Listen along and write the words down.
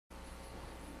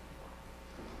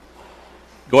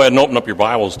Go ahead and open up your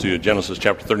Bibles to Genesis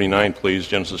chapter 39, please.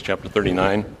 Genesis chapter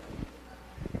 39.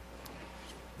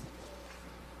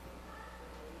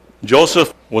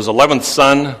 Joseph was 11th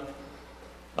son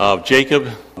of Jacob,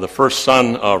 the first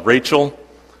son of Rachel.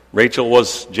 Rachel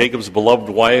was Jacob's beloved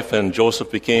wife, and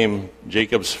Joseph became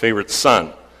Jacob's favorite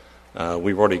son.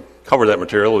 We've already covered that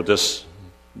material. We'll just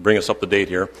bring us up to date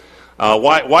here.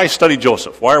 Why study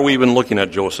Joseph? Why are we even looking at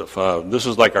Joseph? This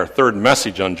is like our third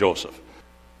message on Joseph.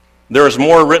 There is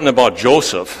more written about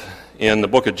Joseph in the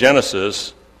book of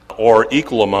Genesis, or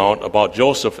equal amount about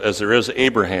Joseph as there is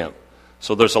Abraham.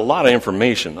 So there's a lot of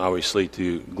information, obviously,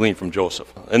 to glean from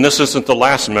Joseph. And this isn't the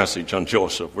last message on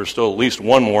Joseph. We're still at least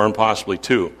one more and possibly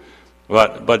two.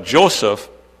 But Joseph,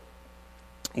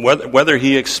 whether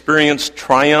he experienced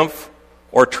triumph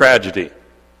or tragedy,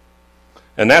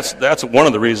 and that's one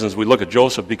of the reasons we look at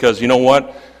Joseph, because you know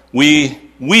what?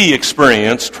 We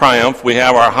experience triumph. We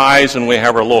have our highs and we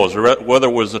have our lows. Whether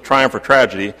it was a triumph or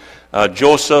tragedy,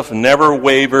 Joseph never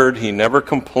wavered. He never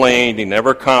complained. He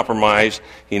never compromised.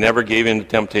 He never gave in to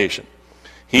temptation.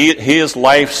 His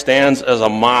life stands as a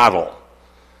model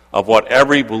of what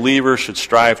every believer should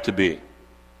strive to be,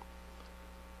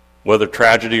 whether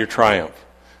tragedy or triumph.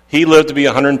 He lived to be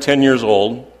 110 years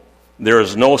old. There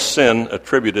is no sin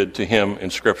attributed to him in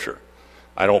Scripture.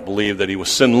 I don't believe that he was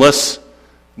sinless.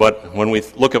 But when we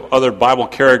look at other Bible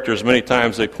characters, many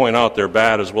times they point out they're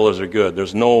bad as well as they're good.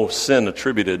 There's no sin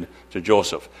attributed to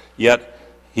Joseph. Yet,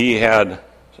 he had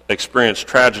experienced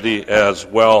tragedy as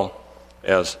well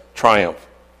as triumph.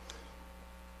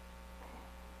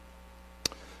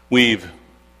 We've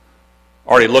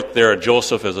already looked there at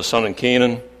Joseph as a son in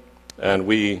Canaan,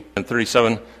 and in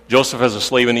 37, Joseph as a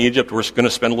slave in Egypt. We're going to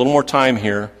spend a little more time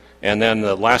here, and then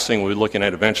the last thing we'll be looking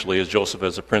at eventually is Joseph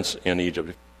as a prince in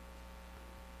Egypt.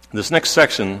 This next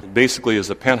section basically is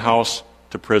the penthouse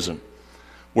to prison.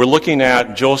 We're looking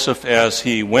at Joseph as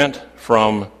he went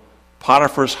from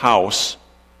Potiphar's house.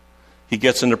 He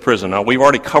gets into prison. Now, we've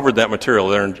already covered that material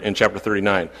there in chapter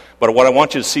 39. But what I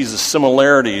want you to see is the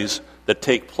similarities that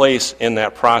take place in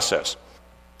that process.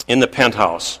 In the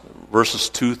penthouse, verses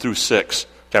 2 through 6,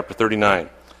 chapter 39.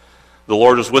 The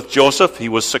Lord was with Joseph. He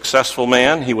was a successful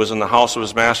man. He was in the house of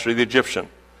his master, the Egyptian.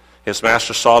 His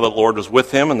master saw that the Lord was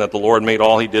with him, and that the Lord made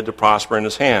all he did to prosper in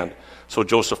his hand. So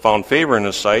Joseph found favor in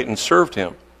his sight and served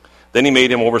him. Then he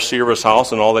made him overseer of his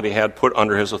house and all that he had put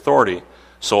under his authority.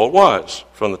 So it was,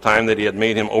 from the time that he had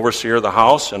made him overseer of the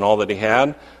house and all that he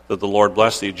had, that the Lord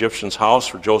blessed the Egyptian's house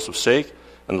for Joseph's sake,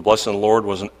 and the blessing of the Lord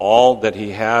was in all that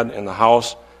he had in the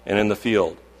house and in the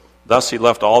field. Thus he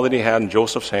left all that he had in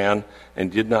Joseph's hand,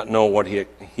 and did not know what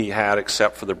he had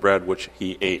except for the bread which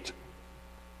he ate.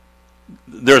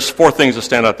 There's four things that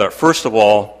stand out there. First of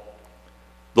all,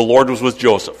 the Lord was with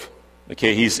Joseph.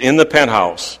 Okay, he's in the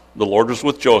penthouse. The Lord was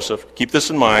with Joseph. Keep this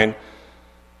in mind.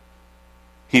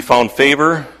 He found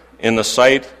favor in the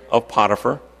sight of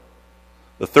Potiphar.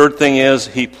 The third thing is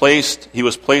he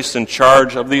was placed in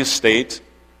charge of the estate.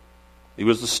 He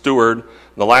was the steward.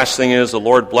 And the last thing is the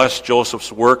Lord blessed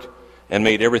Joseph's work and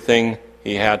made everything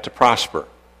he had to prosper.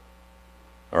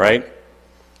 All right?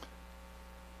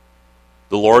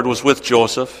 The Lord was with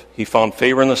Joseph. He found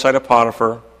favor in the sight of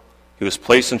Potiphar. He was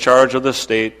placed in charge of the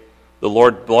estate. The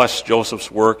Lord blessed Joseph's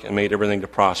work and made everything to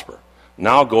prosper.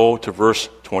 Now go to verse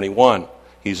 21.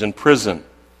 He's in prison.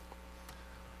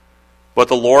 But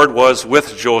the Lord was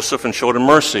with Joseph and showed him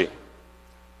mercy.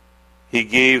 He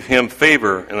gave him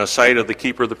favor in the sight of the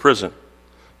keeper of the prison.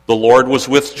 The Lord was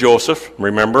with Joseph.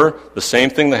 Remember, the same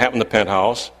thing that happened in the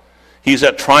penthouse. He's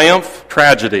at triumph,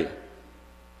 tragedy.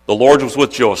 The Lord was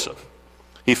with Joseph.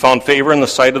 He found favor in the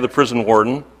sight of the prison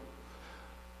warden.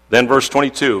 Then verse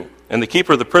 22, and the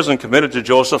keeper of the prison committed to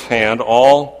Joseph's hand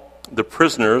all the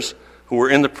prisoners who were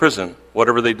in the prison.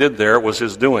 Whatever they did there was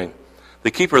his doing.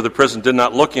 The keeper of the prison did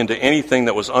not look into anything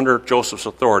that was under Joseph's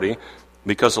authority,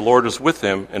 because the Lord was with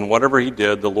him, and whatever he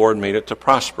did, the Lord made it to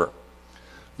prosper.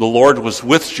 The Lord was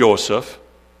with Joseph.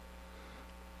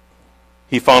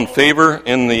 He found favor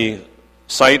in the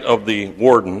sight of the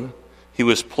warden. He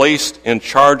was placed in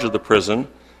charge of the prison,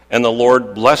 and the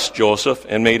Lord blessed Joseph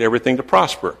and made everything to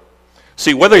prosper.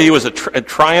 See, whether he was a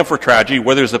triumph or tragedy,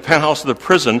 whether it was the penthouse of the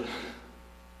prison,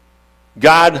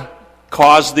 God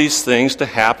caused these things to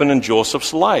happen in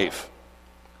Joseph's life.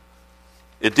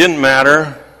 It didn't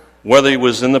matter whether he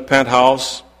was in the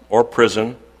penthouse or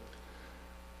prison.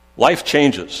 Life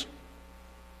changes,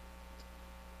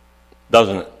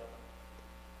 doesn't it?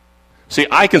 See,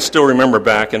 I can still remember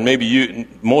back, and maybe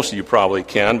most of you probably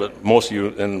can, but most of you,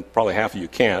 and probably half of you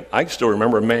can't. I can still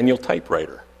remember a manual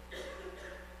typewriter.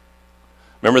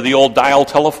 Remember the old dial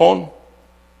telephone?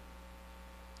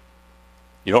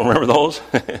 You don't remember those?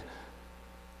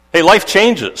 Hey, life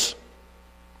changes.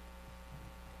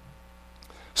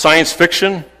 Science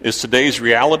fiction is today's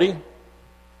reality.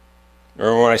 I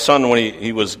remember my son, when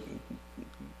he was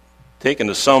taken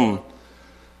to some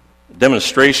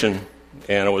demonstration,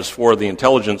 and it was for the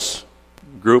intelligence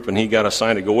group, and he got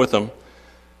assigned to go with them.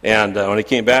 And when he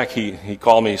came back, he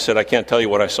called me. He said, I can't tell you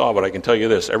what I saw, but I can tell you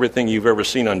this. Everything you've ever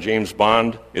seen on James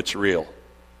Bond, it's real.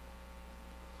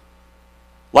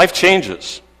 Life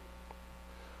changes.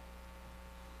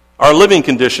 Our living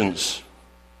conditions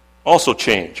also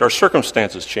change. Our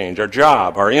circumstances change. Our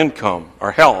job, our income,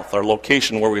 our health, our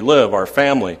location where we live, our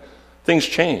family. Things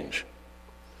change.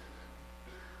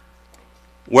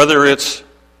 Whether it's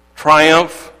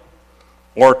triumph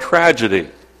or tragedy,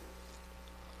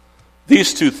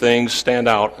 these two things stand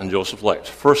out in Joseph's life.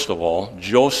 First of all,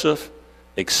 Joseph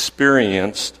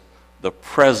experienced the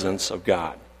presence of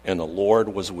God, and the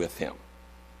Lord was with him.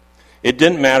 It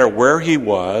didn't matter where he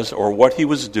was or what he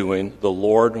was doing, the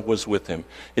Lord was with him.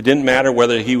 It didn't matter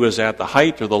whether he was at the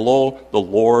height or the low, the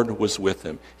Lord was with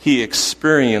him. He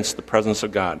experienced the presence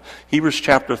of God. Hebrews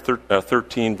chapter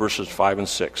 13, verses 5 and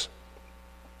 6.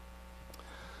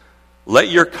 Let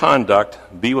your conduct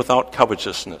be without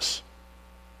covetousness.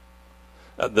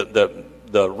 The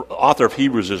author of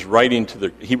Hebrews is writing to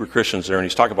the Hebrew Christians there, and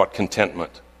he's talking about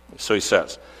contentment. So he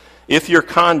says, let your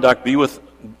conduct be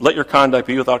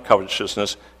without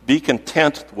covetousness. Be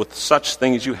content with such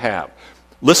things you have.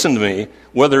 Listen to me,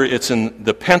 whether it's in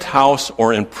the penthouse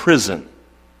or in prison,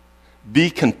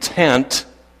 be content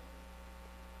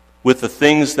with the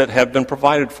things that have been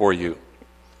provided for you.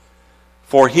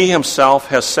 For he himself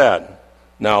has said.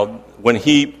 Now, when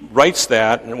he writes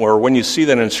that, or when you see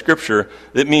that in Scripture,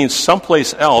 it means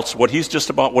someplace else, what he's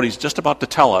just about to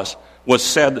tell us was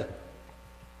said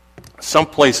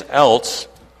someplace else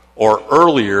or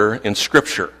earlier in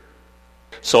Scripture.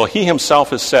 So he himself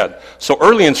has said. So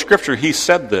early in Scripture, he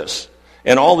said this.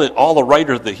 And all the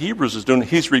writer of the Hebrews is doing,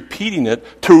 he's repeating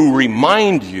it to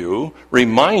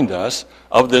remind us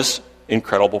of this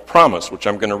incredible promise, which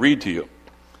I'm going to read to you.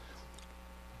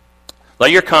 Let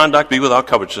your conduct be without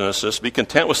covetousness. Be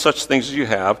content with such things as you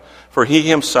have, for he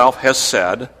himself has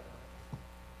said,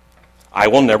 I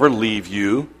will never leave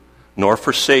you nor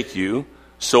forsake you,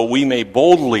 so we may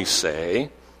boldly say,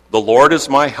 the Lord is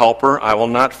my helper, I will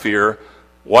not fear.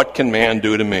 What can man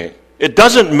do to me? It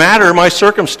doesn't matter my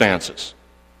circumstances.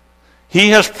 He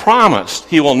has promised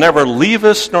he will never leave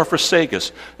us nor forsake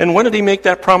us. And when did he make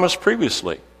that promise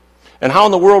previously? And how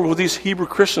in the world would these Hebrew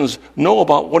Christians know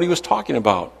about what he was talking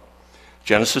about?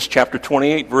 Genesis chapter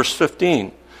 28, verse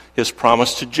 15, his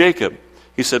promise to Jacob.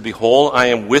 He said, behold, I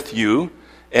am with you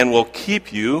and will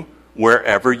keep you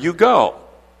wherever you go.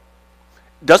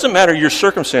 Doesn't matter your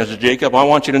circumstances, Jacob. I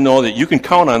want you to know that you can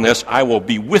count on this. I will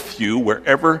be with you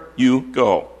wherever you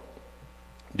go.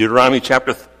 Deuteronomy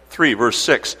chapter 3, verse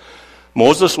 6.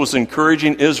 Moses was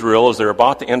encouraging Israel as they're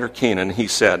about to enter Canaan. He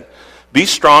said, be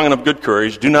strong and of good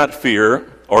courage. Do not fear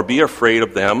or be afraid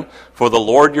of them, for the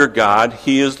Lord your God,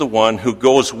 he is the one who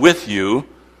goes with you.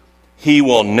 He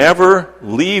will never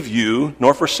leave you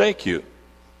nor forsake you.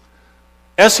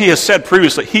 As he has said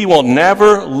previously, he will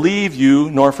never leave you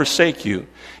nor forsake you.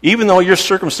 Even though your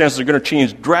circumstances are going to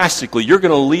change drastically, you're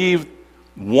going to leave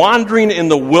wandering in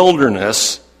the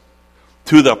wilderness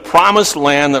to the promised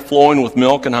land that's flowing with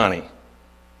milk and honey.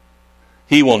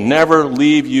 He will never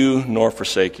leave you nor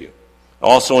forsake you.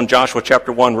 Also in Joshua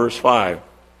chapter 1, verse 5,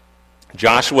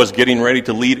 Joshua is getting ready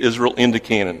to lead Israel into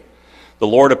Canaan. The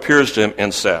Lord appears to him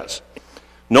and says,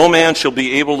 no man shall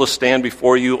be able to stand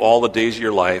before you all the days of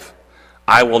your life.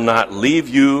 I will not leave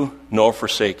you nor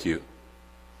forsake you.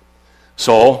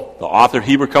 So the author of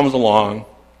Hebrew comes along,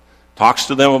 talks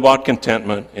to them about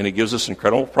contentment, and he gives this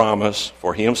incredible promise,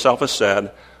 for he himself has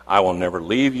said, I will never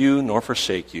leave you nor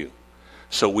forsake you.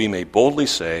 So we may boldly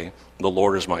say, the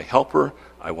Lord is my helper,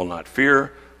 I will not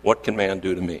fear. What can man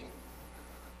do to me?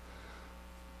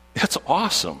 That's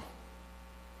awesome.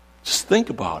 Just think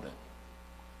about it.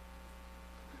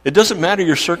 It doesn't matter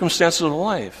your circumstances of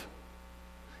life.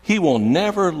 He will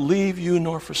never leave you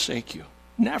nor forsake you.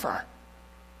 Never.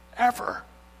 Ever.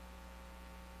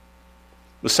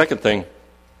 The second thing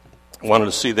I wanted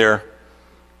to see there,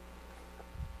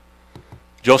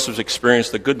 Joseph's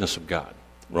experienced the goodness of God.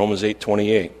 Romans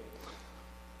 8:28.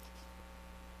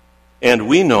 And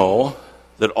we know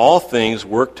that all things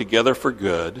work together for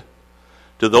good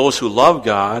to those who love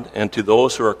God and to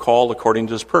those who are called according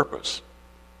to his purpose.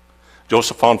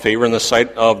 Joseph found favor in the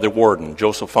sight of the warden.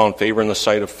 Joseph found favor in the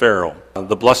sight of Pharaoh.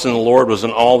 The blessing of the Lord was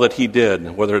in all that he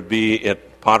did, whether it be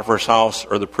at Potiphar's house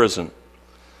or the prison.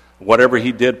 Whatever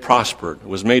he did prospered,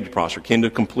 was made to prosper, came to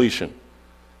completion.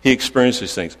 He experienced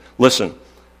these things. Listen,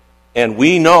 and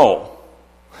we know.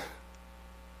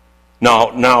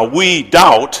 Now we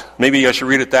doubt. Maybe I should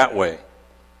read it that way.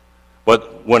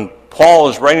 But when Paul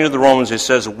is writing to the Romans, he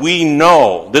says, we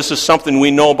know. This is something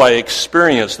we know by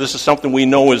experience. This is something we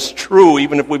know is true,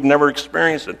 even if we've never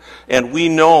experienced it. And we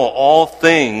know all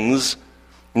things,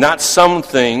 not some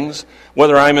things.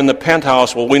 Whether I'm in the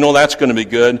penthouse, well, we know that's going to be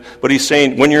good. But he's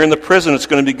saying, when you're in the prison, it's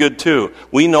going to be good too.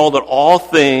 We know that all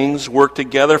things work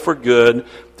together for good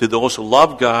to those who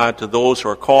love God, to those who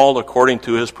are called according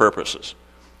to his purposes.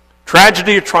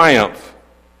 Tragedy or triumph,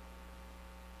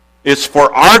 it's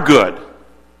for our good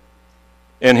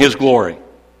and his glory.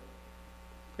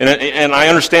 And I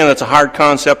understand that's a hard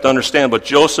concept to understand, but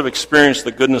Joseph experienced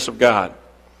the goodness of God.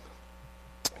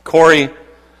 Corrie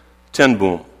ten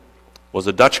Boom was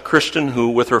a Dutch Christian who,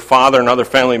 with her father and other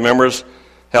family members,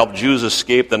 helped Jews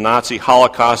escape the Nazi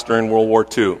Holocaust during World War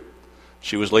II.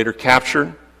 She was later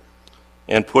captured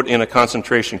and put in a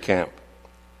concentration camp.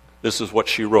 This is what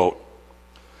she wrote.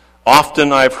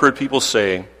 Often I've heard people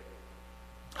say,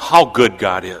 how good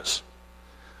God is.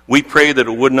 We pray that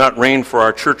it would not rain for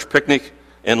our church picnic,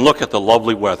 and look at the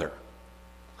lovely weather.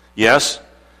 Yes,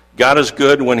 God is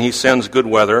good when he sends good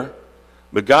weather,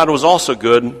 but God was also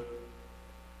good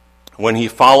when he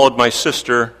allowed my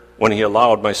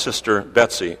sister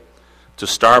Betsy to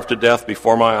starve to death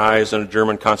before my eyes in a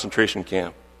German concentration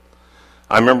camp.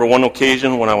 I remember one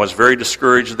occasion when I was very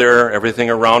discouraged there.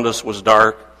 Everything around us was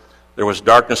dark. There was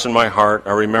darkness in my heart.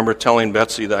 I remember telling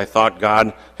Betsy that I thought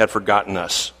God had forgotten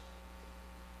us.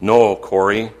 No,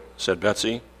 Corrie, said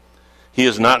Betsy, he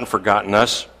has not forgotten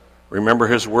us. Remember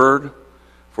his word?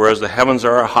 For as the heavens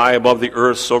are high above the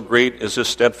earth, so great is his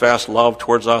steadfast love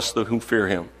towards us who fear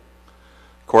him.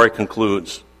 Corrie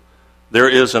concludes, there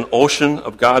is an ocean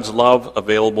of God's love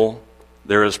available.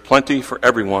 There is plenty for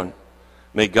everyone.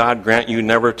 May God grant you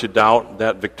never to doubt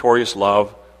that victorious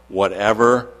love,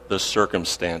 whatever the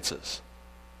circumstances.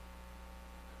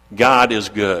 God is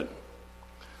good.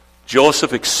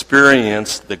 Joseph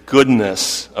experienced the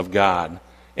goodness of God,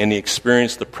 and he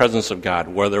experienced the presence of God,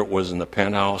 whether it was in the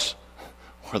penthouse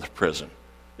or the prison.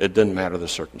 It didn't matter the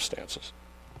circumstances.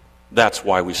 That's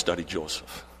why we study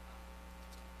Joseph.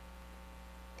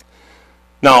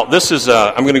 Now, this is,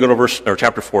 I'm going to go to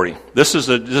chapter 40. This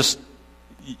is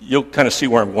you'll kind of see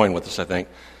where I'm going with this, I think.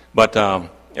 But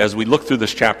as we look through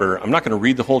this chapter, I'm not going to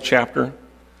read the whole chapter,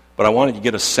 but I wanted to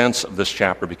get a sense of this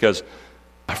chapter because,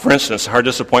 for instance, our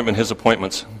disappointment, his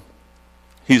appointments.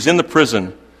 He's in the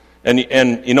prison, and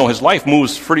you know, his life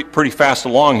moves pretty fast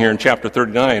along here in chapter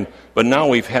 39, but now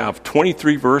we have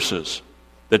 23 verses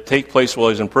that take place while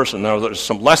he's in prison. Now, there's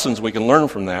some lessons we can learn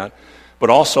from that,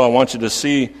 but also I want you to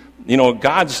see, you know,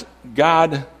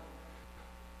 God,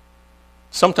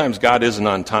 sometimes God isn't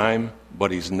on time,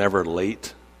 but he's never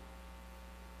late.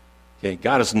 Okay,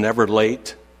 God is never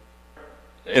late.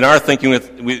 In our thinking,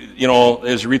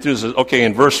 as you read through this, okay,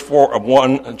 in verse 4 of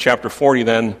 1, chapter 40,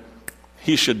 then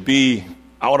he should be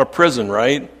out of prison,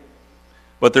 right?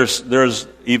 But there's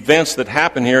events that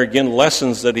happen here, again,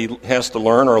 lessons that he has to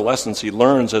learn, or lessons he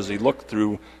learns as he looks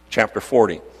through chapter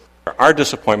 40. Our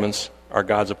disappointments are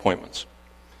God's appointments.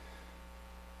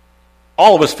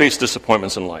 All of us face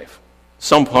disappointments in life,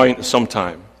 some point,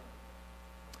 sometime.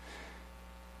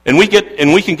 And we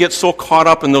can get so caught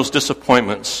up in those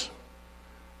disappointments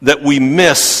that we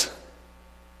miss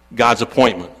God's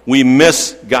appointment. We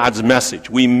miss God's message.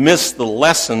 We miss the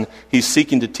lesson he's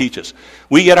seeking to teach us.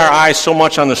 We get our eyes so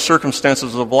much on the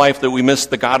circumstances of life that we miss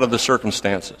the God of the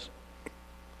circumstances.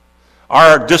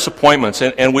 Our disappointments,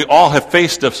 and we all have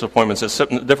faced disappointments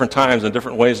at different times and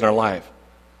different ways in our life.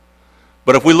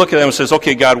 But if we look at them and say,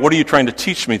 okay, God, what are you trying to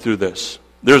teach me through this?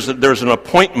 There's an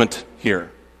appointment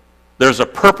here. There's a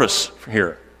purpose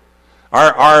here.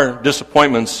 Our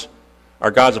disappointments are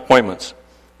God's appointments.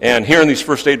 And here in these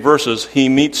first 8 verses, he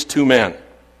meets 2 men. It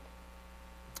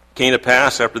came to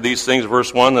pass after these things,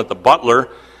 verse 1, that the butler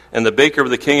and the baker of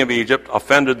the king of Egypt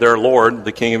offended their lord,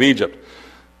 the king of Egypt.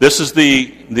 This is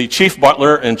the chief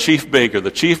butler and chief baker.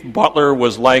 The chief butler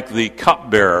was like the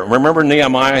cupbearer. Remember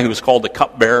Nehemiah, who was called the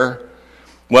cupbearer?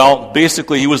 Well,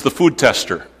 basically, he was the food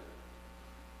tester.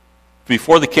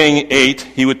 Before the king ate,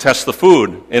 he would test the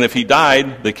food. And if he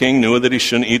died, the king knew that he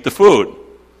shouldn't eat the food.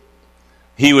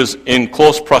 He was in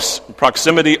close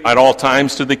proximity at all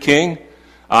times to the king.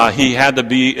 He had to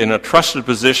be in a trusted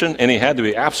position, and he had to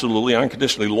be absolutely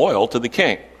unconditionally loyal to the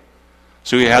king.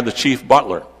 So he had the chief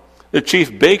butler. The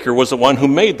chief baker was the one who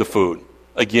made the food.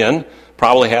 Again,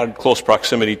 probably had close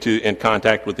proximity to and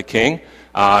contact with the king.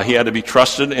 He had to be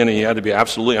trusted, and he had to be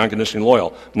absolutely unconditionally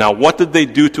loyal. Now, what did they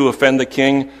do to offend the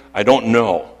king? I don't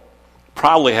know.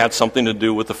 Probably had something to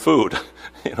do with the food,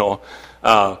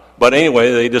 But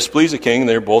anyway, they displeased the king, and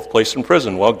they were both placed in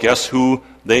prison. Well, guess who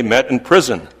they met in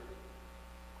prison?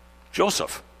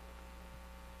 Joseph.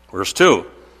 Verse 2.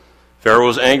 Pharaoh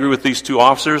was angry with these two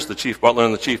officers, the chief butler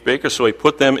and the chief baker, so he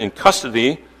put them in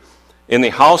custody in the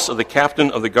house of the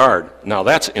captain of the guard. Now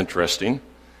that's interesting.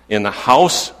 In the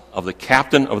house of the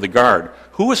captain of the guard.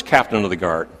 Who was captain of the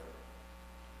guard?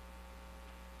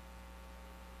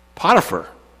 Potiphar.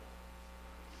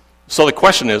 So the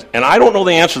question is, and I don't know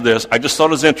the answer to this, I just thought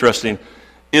it was interesting,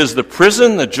 is the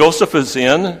prison that Joseph is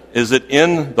in, is it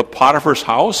in the Potiphar's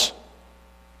house?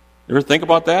 You ever think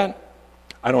about that?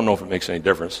 I don't know if it makes any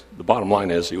difference. The bottom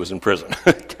line is he was in prison.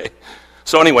 Okay.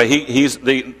 So anyway,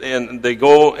 they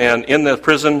go, and in the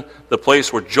prison, the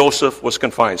place where Joseph was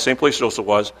confined, same place Joseph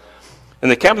was, and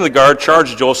the captain of the guard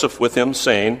charged Joseph with them,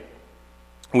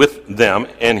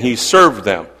 and he served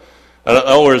them. In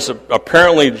other words,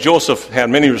 apparently Joseph had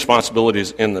many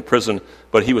responsibilities in the prison,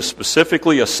 but he was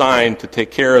specifically assigned to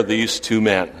take care of these two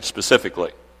men,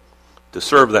 specifically, to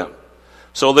serve them.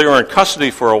 So they were in custody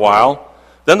for a while.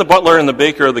 Then the butler and the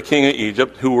baker of the king of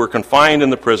Egypt, who were confined in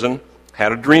the prison,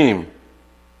 had a dream.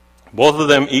 Both of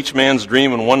them, each man's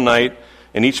dream in one night,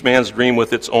 and each man's dream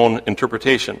with its own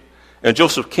interpretation. And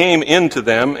Joseph came in to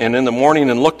them, and in the morning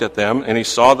and looked at them, and he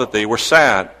saw that they were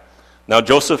sad. Now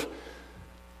Joseph,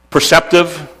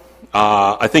 perceptive,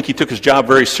 I think he took his job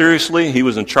very seriously. He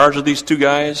was in charge of these two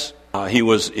guys. When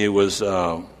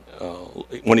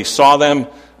he saw them,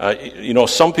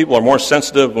 some people are more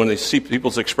sensitive when they see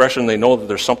people's expression. They know that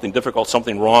there's something difficult,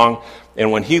 something wrong.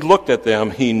 And when he looked at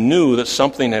them, he knew that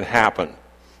something had happened.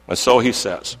 And so he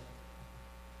says,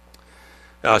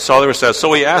 so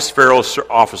he asked Pharaoh's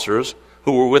officers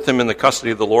who were with him in the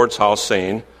custody of the Lord's house,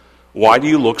 saying, "Why do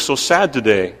you look so sad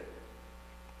today?"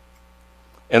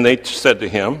 And they said to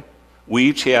him, "We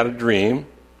each had a dream,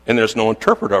 and there's no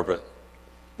interpreter of it."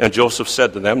 And Joseph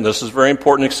said to them, this is a very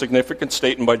important and significant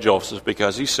statement by Joseph,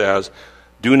 because he says,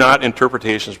 "Do not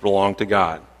interpretations belong to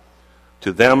God?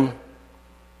 To them,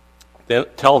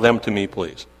 tell them to me,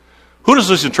 please." Who does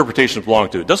this interpretation belong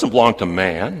to? It doesn't belong to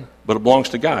man, but it belongs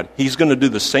to God. He's going to do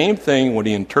the same thing when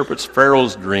he interprets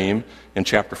Pharaoh's dream in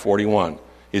chapter 41.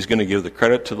 He's going to give the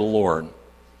credit to the Lord.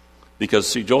 Because,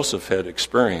 see, Joseph had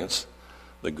experienced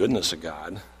the goodness of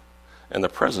God and the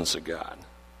presence of God.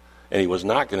 And he was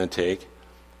not going to take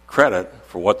credit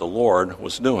for what the Lord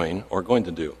was doing or going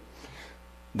to do.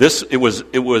 It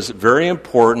was very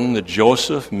important that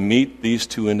Joseph meet these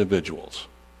two individuals.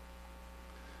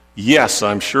 Yes,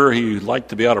 I'm sure he'd like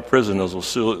to be out of prison, as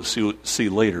we'll see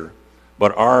later.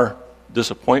 But our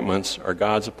disappointments are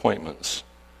God's appointments.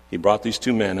 He brought these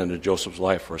two men into Joseph's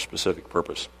life for a specific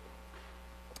purpose.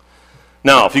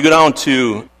 Now, if you go down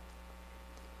to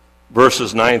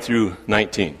verses 9 through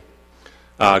 19.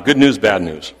 Good news, bad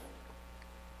news.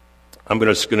 I'm not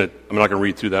going to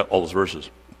read through all those verses.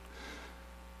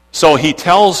 So he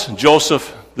tells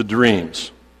Joseph the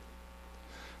dreams.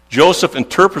 Joseph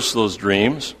interprets those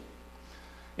dreams.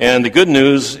 And the good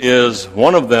news is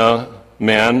one of the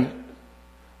men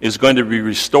is going to be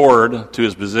restored to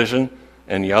his position,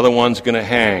 and the other one's going to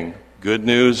hang. Good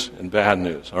news and bad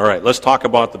news. All right, let's talk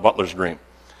about the butler's dream.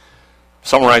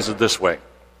 Summarize it this way.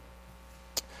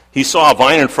 He saw a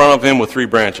vine in front of him with 3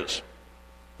 branches.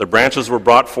 The branches were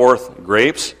brought forth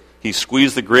grapes. He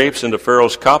squeezed the grapes into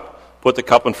Pharaoh's cup, put the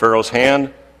cup in Pharaoh's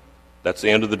hand. That's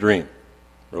the end of the dream.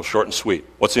 Real short and sweet.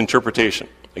 What's the interpretation?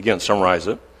 Again, summarize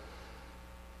it.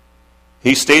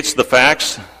 He states the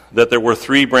facts that there were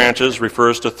 3 branches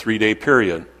refers to a 3-day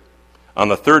period. On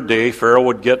the 3rd day, Pharaoh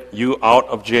would get you out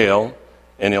of jail,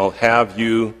 and he'll have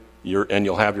you'll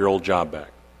have your old job back.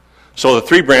 So the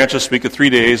 3 branches speak of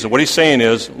 3 days, and what he's saying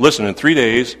is, listen, in 3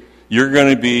 days, you're going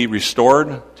to be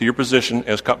restored to your position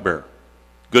as cupbearer.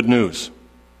 Good news.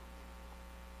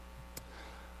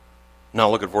 Now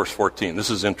look at verse 14. This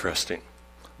is interesting.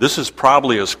 This is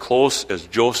probably as close as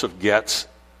Joseph gets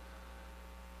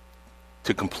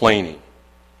to complaining.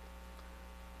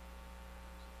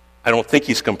 I don't think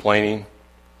he's complaining,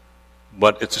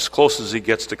 but it's as close as he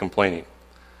gets to complaining.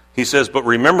 He says, "But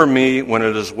remember me when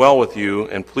it is well with you,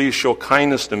 and please show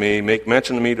kindness to me, make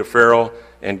mention of me to Pharaoh,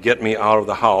 and get me out of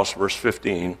the house." Verse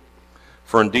 15.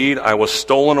 "For indeed I was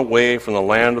stolen away from the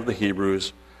land of the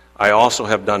Hebrews. I also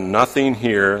have done nothing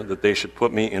here that they should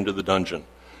put me into the dungeon."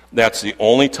 That's the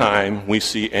only time we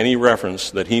see any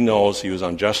reference that he knows he was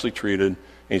unjustly treated and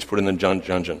he's put in the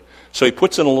dungeon. So he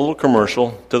puts in a little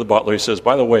commercial to the butler. He says,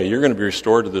 "By the way, you're going to be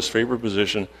restored to this favored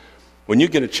position. When you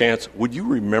get a chance, would you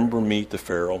remember me to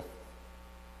Pharaoh?"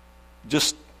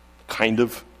 Just kind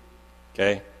of,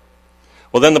 okay?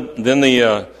 Well, then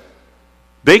the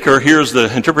Baker hears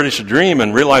the interpretation of the dream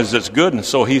and realizes it's good, and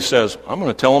so he says, I'm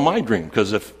going to tell him my dream,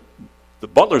 because if the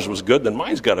butler's was good, then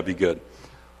mine's got to be good.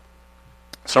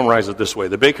 Summarize it this way.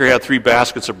 The baker had 3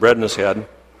 baskets of bread in his head.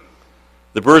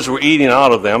 The birds were eating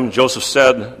out of them. Joseph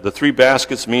said the 3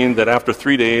 baskets mean that after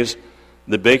 3 days,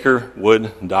 the baker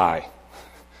would die,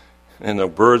 and the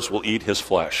birds will eat his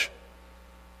flesh.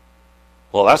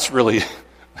 Well, that's really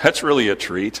a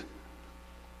treat.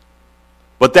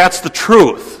 But that's the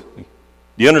truth.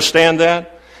 Do you understand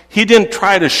that? He didn't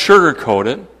try to sugarcoat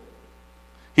it.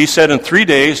 He said in 3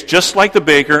 days, just like the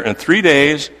baker, in 3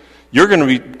 days, you're going to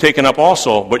be taken up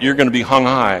also, but you're going to be hung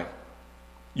high.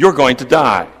 You're going to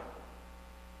die.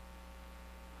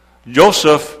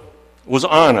 Joseph was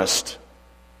honest.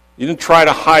 He didn't try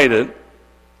to hide it,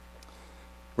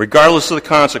 regardless of the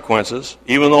consequences.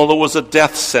 Even though there was a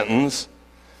death sentence,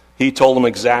 he told them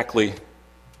exactly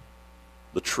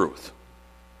the truth.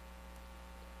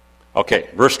 Okay,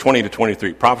 verse 20 to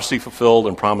 23. Prophecy fulfilled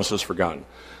and promises forgotten.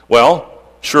 Well,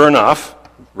 sure enough,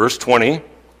 verse 20,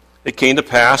 it came to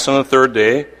pass on the 3rd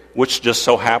day, which just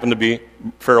so happened to be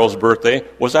Pharaoh's birthday.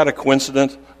 Was that a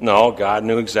coincidence? No, God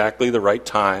knew exactly the right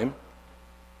time.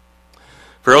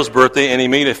 Pharaoh's birthday, and he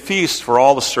made a feast for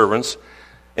all the servants,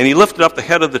 and he lifted up the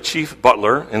head of the chief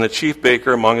butler and the chief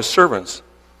baker among his servants.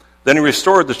 Then he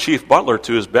restored the chief butler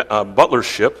to his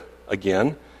butlership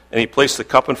again, and he placed the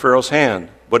cup in Pharaoh's hand.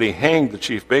 But he hanged the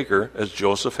chief baker as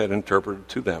Joseph had interpreted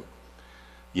to them.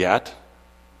 Yet,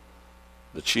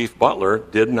 the chief butler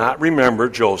did not remember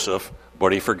Joseph,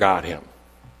 but he forgot him.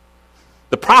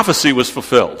 The prophecy was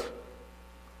fulfilled.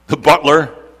 The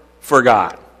butler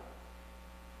forgot.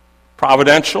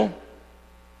 Providential,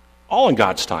 all in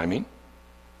God's timing.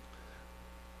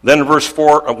 Then in verse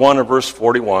 1 of verse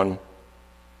 41,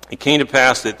 it came to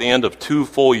pass at the end of 2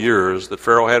 full years that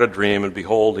Pharaoh had a dream, and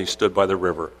behold, he stood by the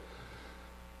river.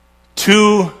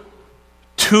 Two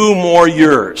more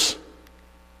years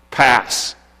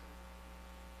pass.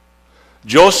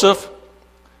 Joseph,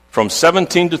 from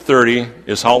 17 to 30,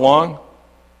 is how long?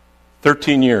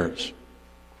 13 years.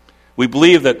 We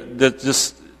believe that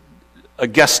this, a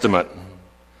guesstimate,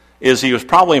 is he was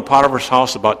probably in Potiphar's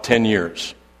house about 10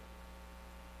 years.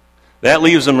 That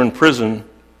leaves him in prison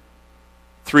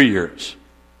 3 years.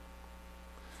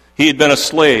 He had been a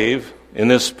slave in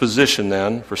this position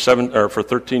then for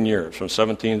 13 years, from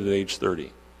 17 to age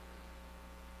 30.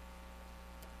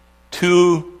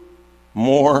 2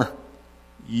 more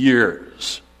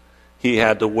years he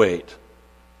had to wait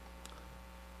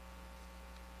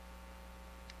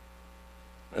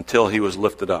until he was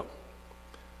lifted up.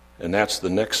 And that's the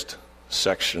next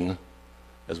section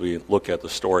as we look at the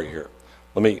story here.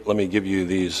 Let me give you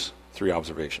these 3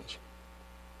 observations.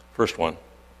 First one,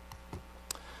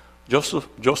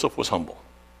 Joseph was humble.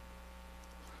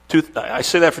 I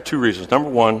say that for 2 reasons. Number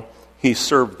 1, he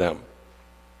served them.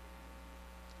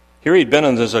 Here he'd been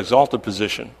in this exalted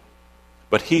position,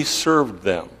 but he served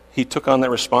them. He took on that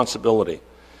responsibility.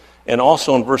 And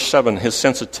also in verse 7, his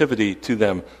sensitivity to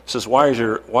them says, why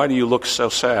do you look so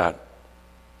sad?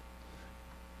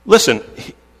 Listen,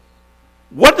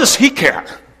 what does he care?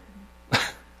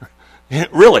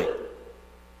 Really?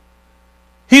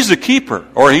 He's the keeper,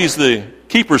 or he's the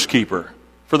keeper's keeper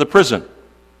for the prison.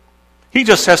 He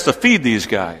just has to feed these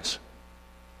guys.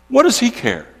 What does he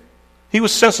care? He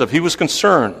was sensitive. He was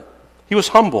concerned. He was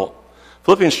humble.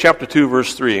 Philippians chapter 2,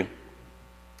 verse 3.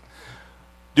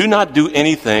 Do not do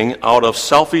anything out of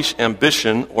selfish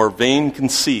ambition or vain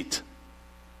conceit.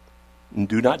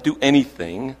 Do not do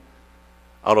anything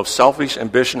out of selfish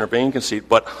ambition or vain conceit,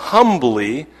 but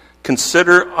humbly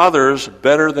consider others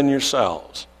better than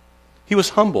yourselves. He was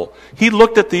humble. He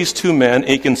looked at these 2 men and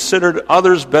he considered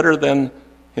others better than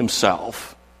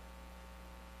himself.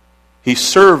 He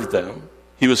served them.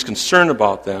 He was concerned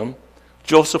about them.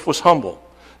 Joseph was humble.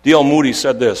 D.L. Moody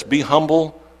said this, be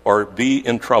humble or be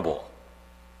in trouble.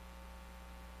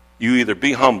 You either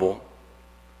be humble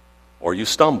or you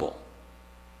stumble.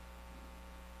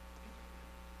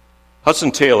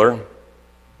 Hudson Taylor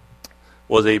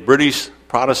was a British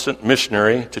Protestant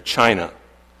missionary to China.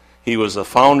 He was the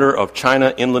founder of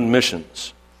China Inland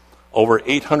Missions. Over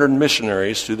 800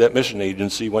 missionaries through that mission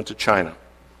agency went to China.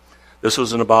 This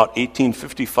was in about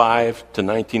 1855 to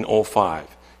 1905.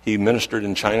 He ministered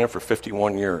in China for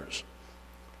 51 years.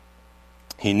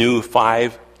 He knew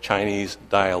 5 Chinese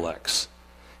dialects.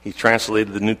 He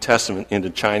translated the New Testament into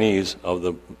Chinese of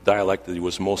the dialect that he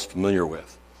was most familiar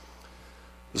with.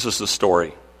 This is the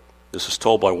story. This is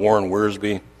told by Warren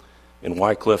Wiersbe in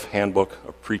Wycliffe Handbook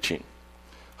of Preaching.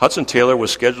 Hudson Taylor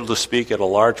was scheduled to speak at a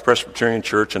large Presbyterian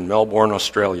church in Melbourne,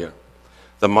 Australia.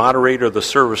 The moderator of the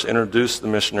service introduced the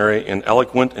missionary in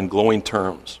eloquent and glowing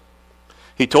terms.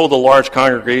 He told the large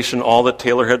congregation all that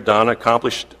Taylor had done,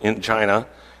 accomplished in China,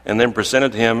 and then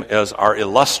presented him as our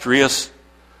illustrious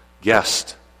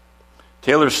guest.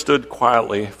 Taylor stood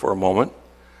quietly for a moment,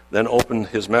 then opened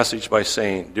his message by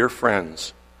saying, "Dear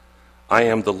friends, I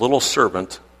am the little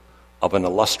servant of an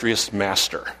illustrious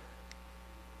master."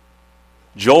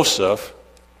 Joseph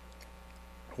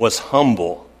was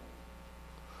humble.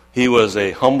 He was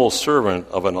a humble servant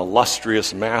of an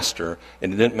illustrious master,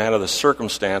 and it didn't matter the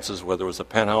circumstances, whether it was the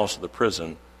penthouse or the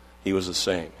prison, he was the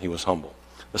same. He was humble.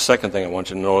 The second thing I want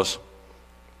you to notice,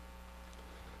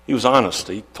 he was honest.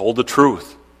 He told the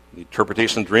truth. The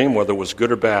interpretation of the dream, whether it was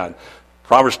good or bad.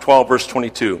 Proverbs 12, verse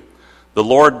 22. The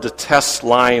Lord detests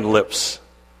lying lips,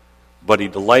 but he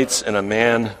delights in a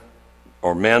man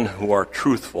or men who are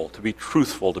truthful, to be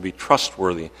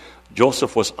trustworthy.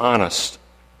 Joseph was honest.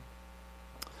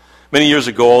 Many years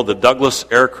ago, the Douglas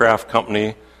Aircraft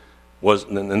Company was,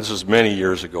 and this was many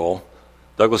years ago,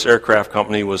 Douglas Aircraft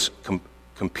Company was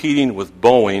competing with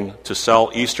Boeing to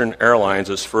sell Eastern Airlines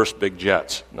its first big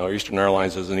jets. Now, Eastern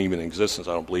Airlines isn't even in existence,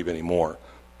 I don't believe, anymore.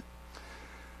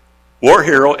 War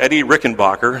hero Eddie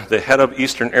Rickenbacker, the head of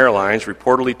Eastern Airlines,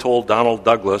 reportedly told Donald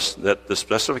Douglas that the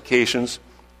specifications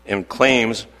and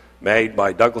claims made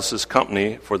by Douglas's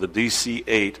company for the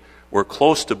DC-8 were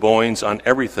close to Boeing's on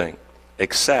everything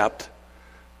except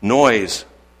noise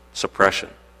suppression.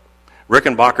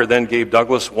 Rickenbacker then gave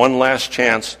Douglas one last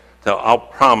chance to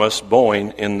outpromise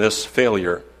Boeing in this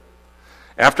failure.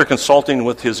 After consulting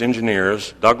with his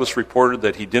engineers, Douglas reported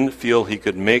that he didn't feel he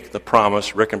could make the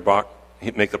promise. Rickenbacker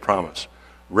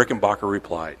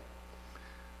replied,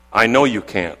 "I know you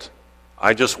can't.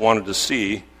 I just wanted to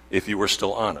see if you were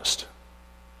still honest."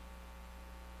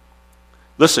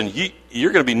 Listen,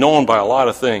 you're going to be known by a lot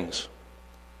of things.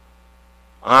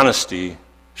 Honesty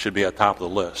should be at the top of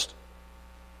the list.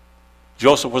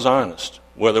 Joseph was honest,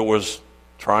 whether it was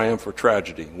triumph or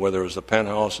tragedy, whether it was the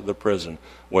penthouse or the prison,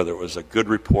 whether it was a good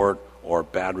report or a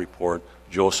bad report.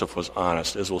 Joseph was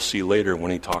honest, as we'll see later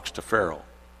when he talks to Pharaoh.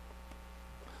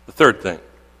 The third thing,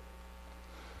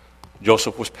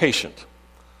 Joseph was patient.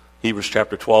 Hebrews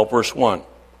chapter 12, verse 1.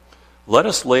 Let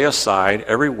us lay aside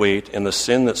every weight and the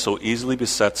sin that so easily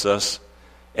besets us,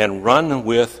 and run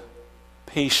with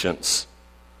patience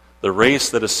the race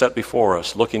that is set before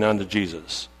us, looking unto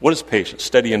Jesus. What is patience?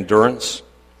 Steady endurance.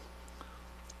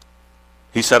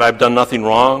 He said, I've done nothing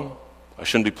wrong. I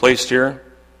shouldn't be placed here.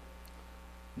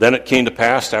 Then it came to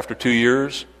pass after 2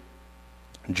 years.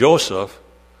 Joseph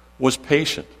was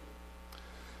patient.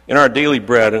 In our daily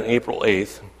bread on April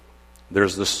 8th,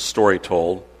 there's this story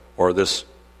told, or this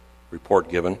report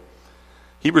given.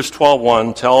 Hebrews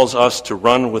 12:1 tells us to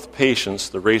run with patience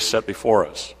the race set before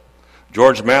us.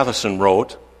 George Matheson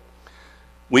wrote,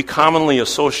 we commonly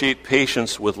associate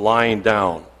patience with lying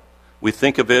down. We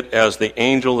think of it as the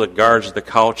angel that guards the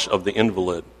couch of the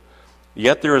invalid.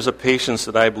 Yet there is a patience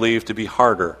that I believe to be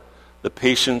harder, the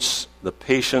patience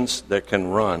that can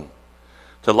run.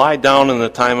 To lie down in the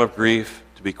time of grief,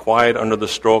 to be quiet under the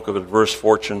stroke of adverse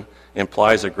fortune,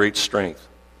 implies a great strength.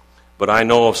 But I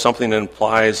know of something that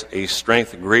implies a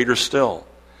strength greater still.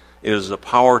 It is the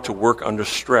power to work under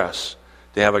stress,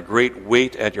 to have a great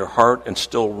weight at your heart and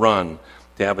still run,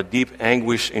 to have a deep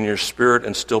anguish in your spirit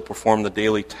and still perform the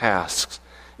daily tasks.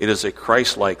 It is a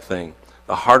Christ-like thing.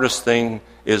 The hardest thing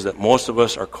is that most of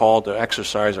us are called to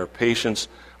exercise our patience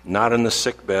not in the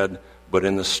sick bed, but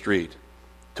in the street.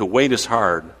 To wait is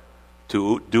hard.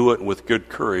 To do it with good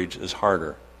courage is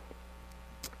harder.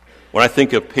 When I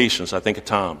think of patience, I think of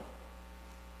Tom.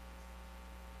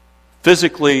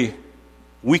 Physically,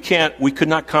 we could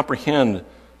not comprehend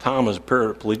Tom as a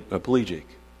paraplegic.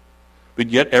 But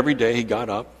yet every day he got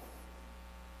up.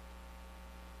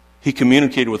 He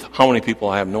communicated with how many people,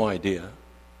 I have no idea.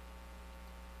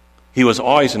 He was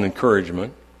always an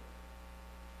encouragement.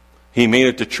 He made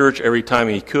it to church every time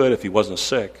he could if he wasn't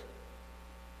sick.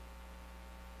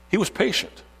 He was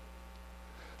patient.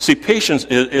 See, patience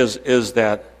is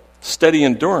that steady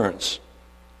endurance.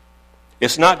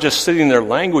 It's not just sitting there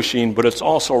languishing, but it's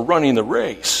also running the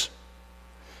race.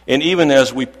 And even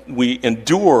as we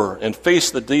endure and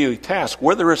face the daily task,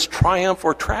 whether it's triumph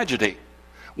or tragedy,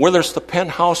 whether it's the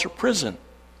penthouse or prison,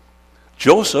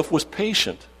 Joseph was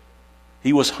patient.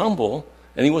 He was humble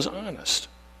and he was honest.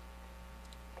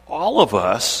 All of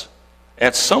us,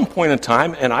 at some point in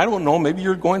time, and I don't know, maybe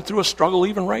you're going through a struggle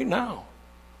even right now,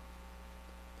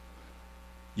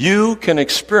 you can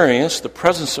experience the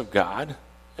presence of God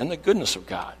and the goodness of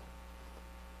God.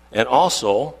 And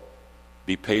also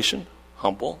be patient,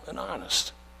 humble, and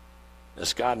honest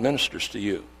as God ministers to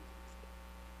you.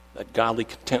 that godly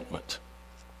contentment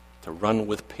to run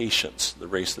with patience the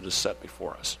race that is set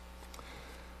before us.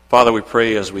 Father, we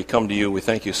pray as we come to you, we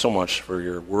thank you so much for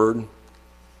your word.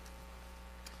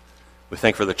 We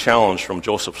thank you for the challenge from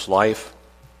Joseph's life.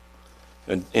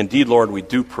 And indeed, Lord, we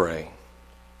do pray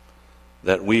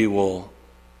that we will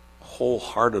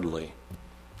wholeheartedly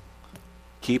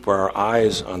keep our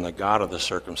eyes on the God of the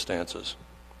circumstances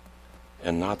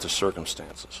and not the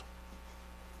circumstances.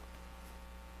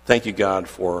 Thank you, God,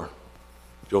 for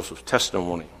Joseph's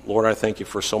testimony. Lord, I thank you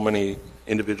for so many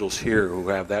individuals here who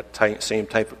have that same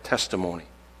type of testimony,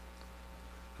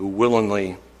 who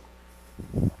willingly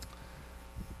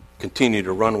continue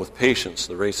to run with patience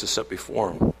the race is set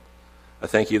before them. I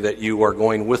thank you that you are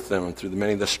going with them through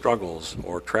many of the struggles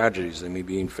or tragedies they may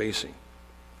be facing.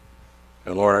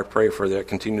 And Lord, I pray for that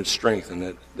continued strength,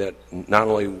 and that not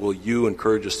only will you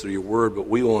encourage us through your word, but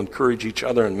we will encourage each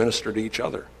other and minister to each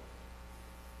other.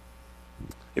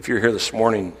 If you're here this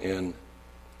morning and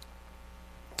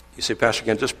you say, Pastor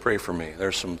Ken, just pray for me.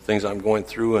 There's some things I'm going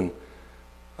through, and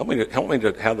help me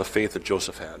to have the faith that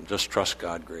Joseph had and just trust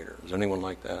God greater. Is anyone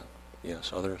like that?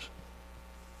 Yes, others?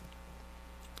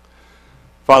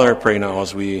 Father, I pray now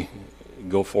as we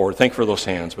go forward, thank you for those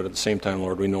hands, but at the same time,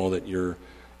 Lord, we know that you're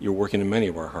working in many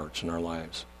of our hearts and our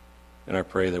lives. And I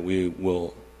pray that we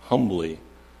will humbly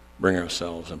bring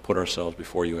ourselves and put ourselves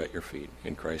before you at your feet.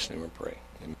 In Christ's name we pray.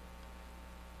 Amen.